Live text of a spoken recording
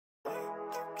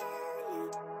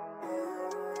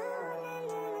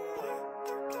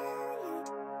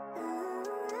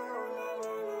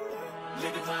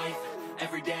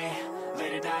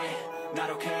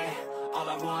all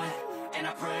I want, and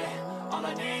I pray, all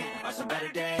I need are some better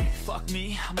days. Fuck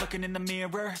me, I'm looking in the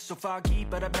mirror, so foggy,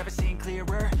 but I've never seen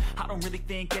clearer. I don't really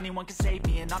think anyone can save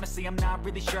me, and honestly I'm not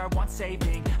really sure I want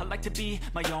saving. I like to be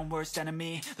my own worst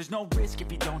enemy. There's no risk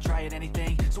if you don't try at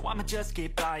anything, so I'ma just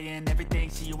keep buying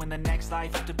everything. See you in the next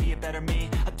life, have to be a better me.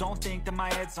 I don't think that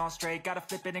my head's on straight, gotta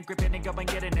flip it and grip it and go and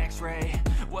get an x-ray.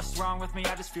 What's wrong with me?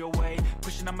 I just feel weight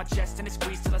pushing on my chest and it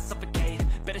squeezes till I suffocate.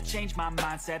 Better change my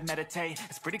mindset, meditate.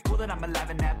 It's pretty cool that I'm alive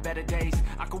and have better days.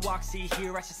 I could walk, see,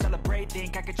 hear, I should celebrate.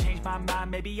 Think I could change my mind,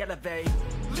 maybe elevate.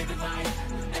 Living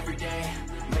life, every day,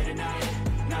 late at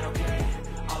night, not okay.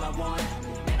 All I want,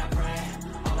 and I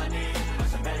pray, all I need are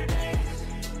some better days.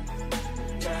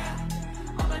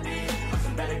 Yeah, all I need are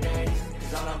some better days.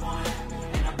 Cause all I want,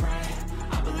 and I pray,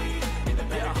 I believe in the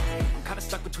better days. I'm kinda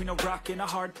stuck between a rock and a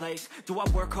hard place. Do I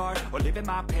work hard or live at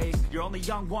my pace? You're only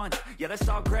young once, yeah that's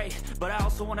all great, but I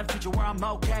also want a future where I'm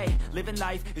okay. Living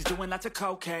life is doing lots of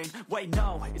cocaine. Wait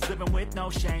no, it's living with no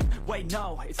shame. Wait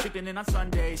no, it's sleeping in on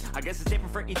Sundays. I guess it's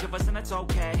different for each of us and that's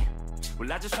okay.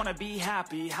 Well I just wanna be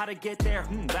happy, how to get there?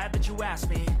 Glad that you asked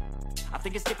me. I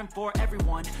think it's different for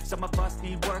everyone. Some of us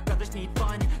need work, others need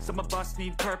fun. Some of us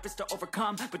need purpose to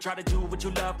overcome. But try to do what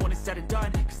you love when it's said and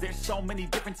done, cause there's so many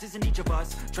differences in each of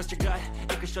us. Trust your gut,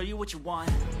 it can show you what you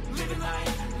want. Living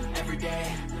life, every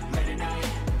day, late at night,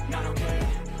 not okay.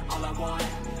 All I want,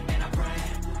 and I pray,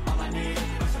 all I need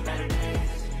are some better days.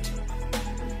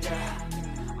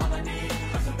 Yeah, all I need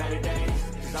are some better days.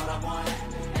 Cause all I want,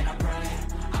 and I pray,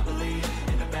 I believe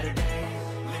in the better days.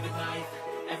 Living life,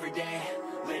 every day,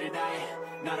 late at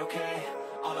night, not okay.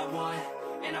 All I want,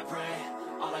 and I pray,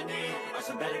 all I need are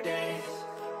some better days.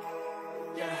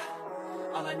 Yeah,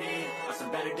 all I need are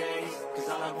some better days. Cause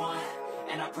all I want,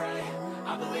 and I pray,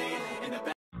 I believe in the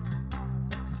better.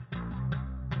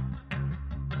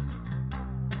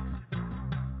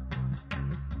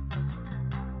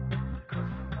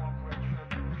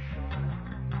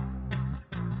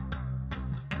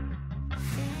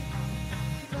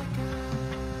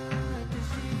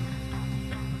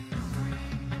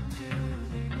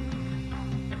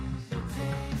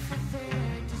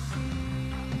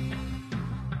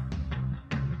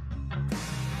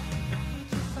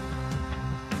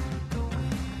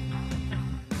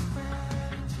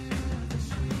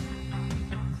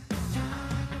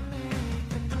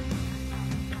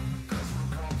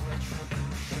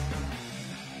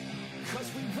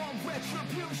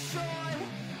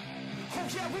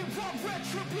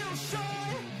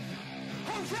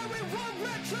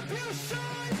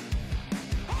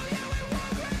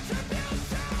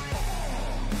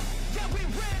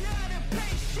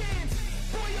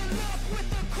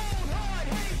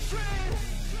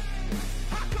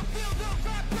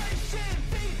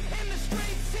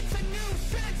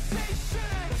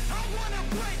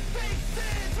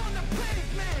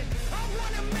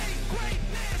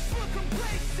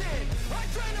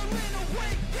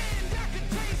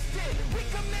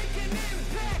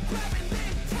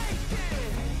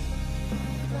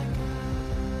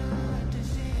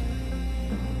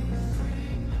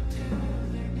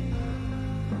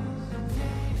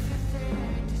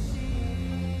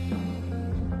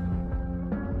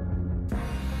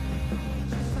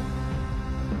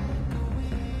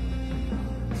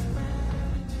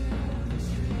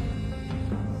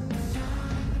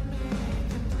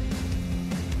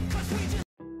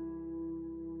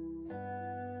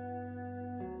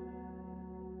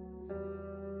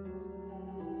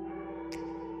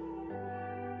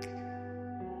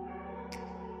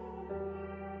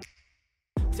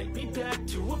 Take me back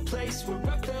to a place where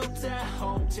I felt at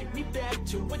home. Take me back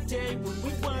to a day when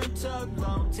we weren't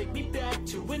alone. Take me back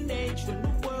to an age when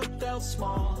the world felt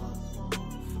small.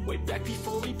 Way back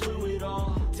before we blew it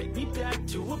all. Take me back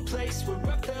to a place where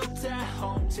I felt at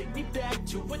home. Take me back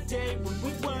to a day when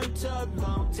we weren't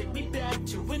alone. Take me back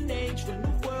to an age when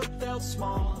the world felt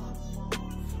small.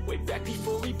 Way back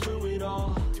before we blew it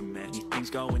all. Too many things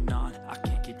going on, I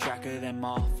can't keep track of them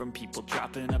all. From people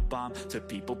dropping a bomb to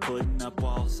people putting up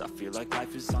walls. I feel like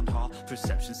life is on hold,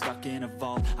 perception stuck in a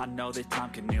vault. I know that time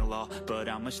can heal all, but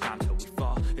how much time till we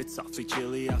fall? It's awfully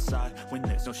chilly outside when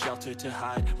there's no shelter to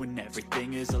hide. When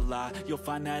everything is a lie, you'll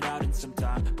find that out in some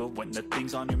time. But when the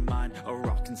things on your mind are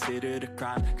all considered a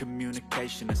crime,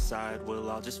 communication aside, we'll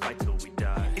all just fight till we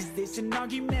die. Is this an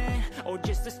argument or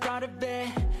just the start of it?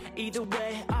 Either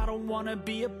way, I don't wanna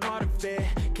be a part of it.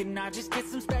 Can I just get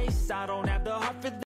some space? I don't have the heart for that.